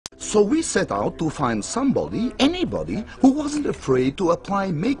So we set out to find somebody, anybody, who wasn't afraid to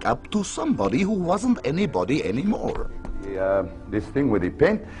apply makeup to somebody who wasn't anybody anymore. This thing with the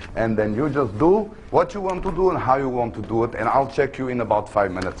paint, and then you just do what you want to do and how you want to do it, and I'll check you in about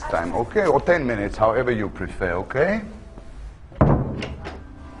 5 minutes time, okay? Or 10 minutes, however you prefer, okay?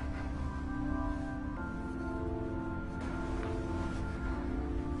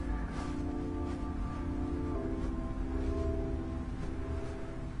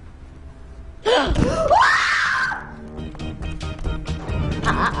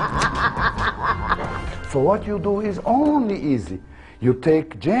 So what you do is only easy. You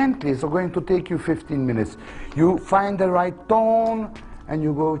take gently, it's going to take you 15 minutes. You find the right tone, and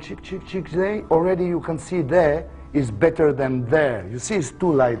you go chick, chick, chick, there. Already you can see there is better than there. You see it's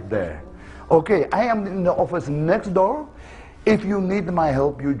too light there. Okay, I am in the office next door. If you need my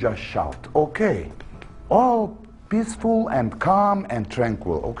help, you just shout, okay? All peaceful and calm and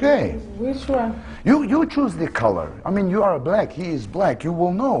tranquil, okay? Which one? You choose the color. I mean, you are black, he is black. You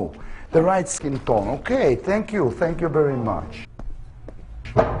will know the right skin tone. Okay, thank you very much.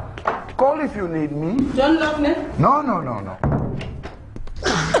 Call if you need me. John Loveland? No, no, no, no.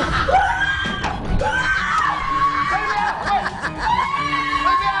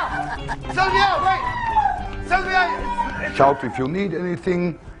 Sylvia, wait! Sylvia! Shout if you need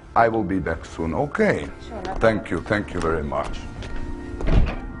anything. I will be back soon, okay? Sure. Thank you very much.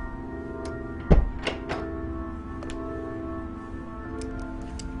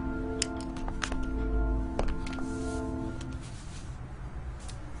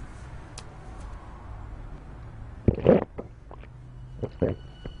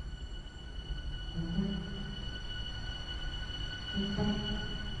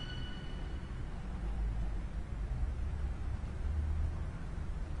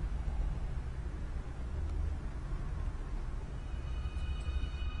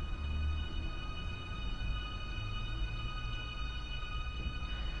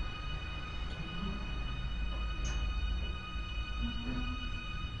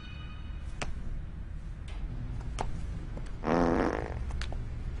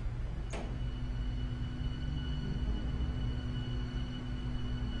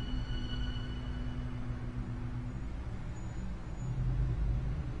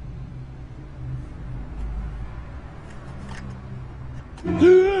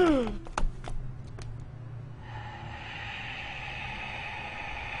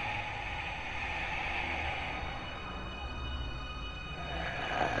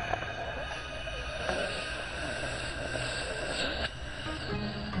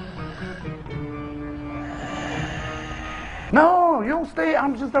 No, you stay.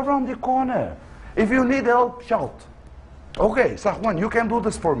 I'm just around the corner. If you need help, shout. Okay, Sahwan, you can do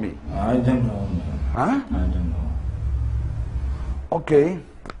this for me. I don't know. Huh? I don't know. Okay.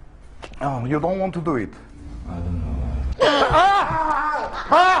 Oh, you don't want to do it? I don't know.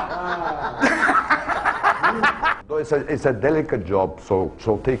 It's a delicate job, so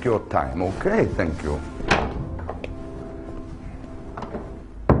take your time, okay? Thank you.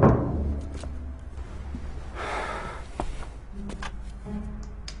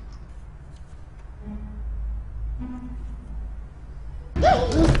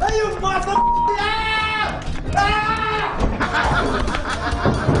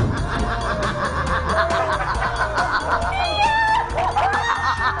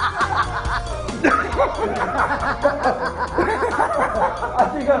 I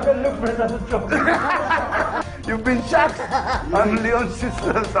think I can look for another job. You've been shocked. I'm Leon's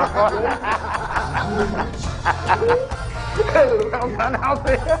sister, Sahwan. Well done,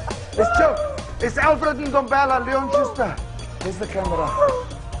 Alfred. It's joke. It's Alfred and Dombella, Leon's sister. There's the camera.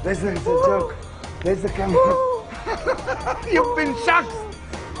 There's the joke. There's the camera. You've been shocked.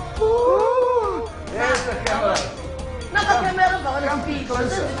 There's the camera. Naka-camera ba ako ng speaker?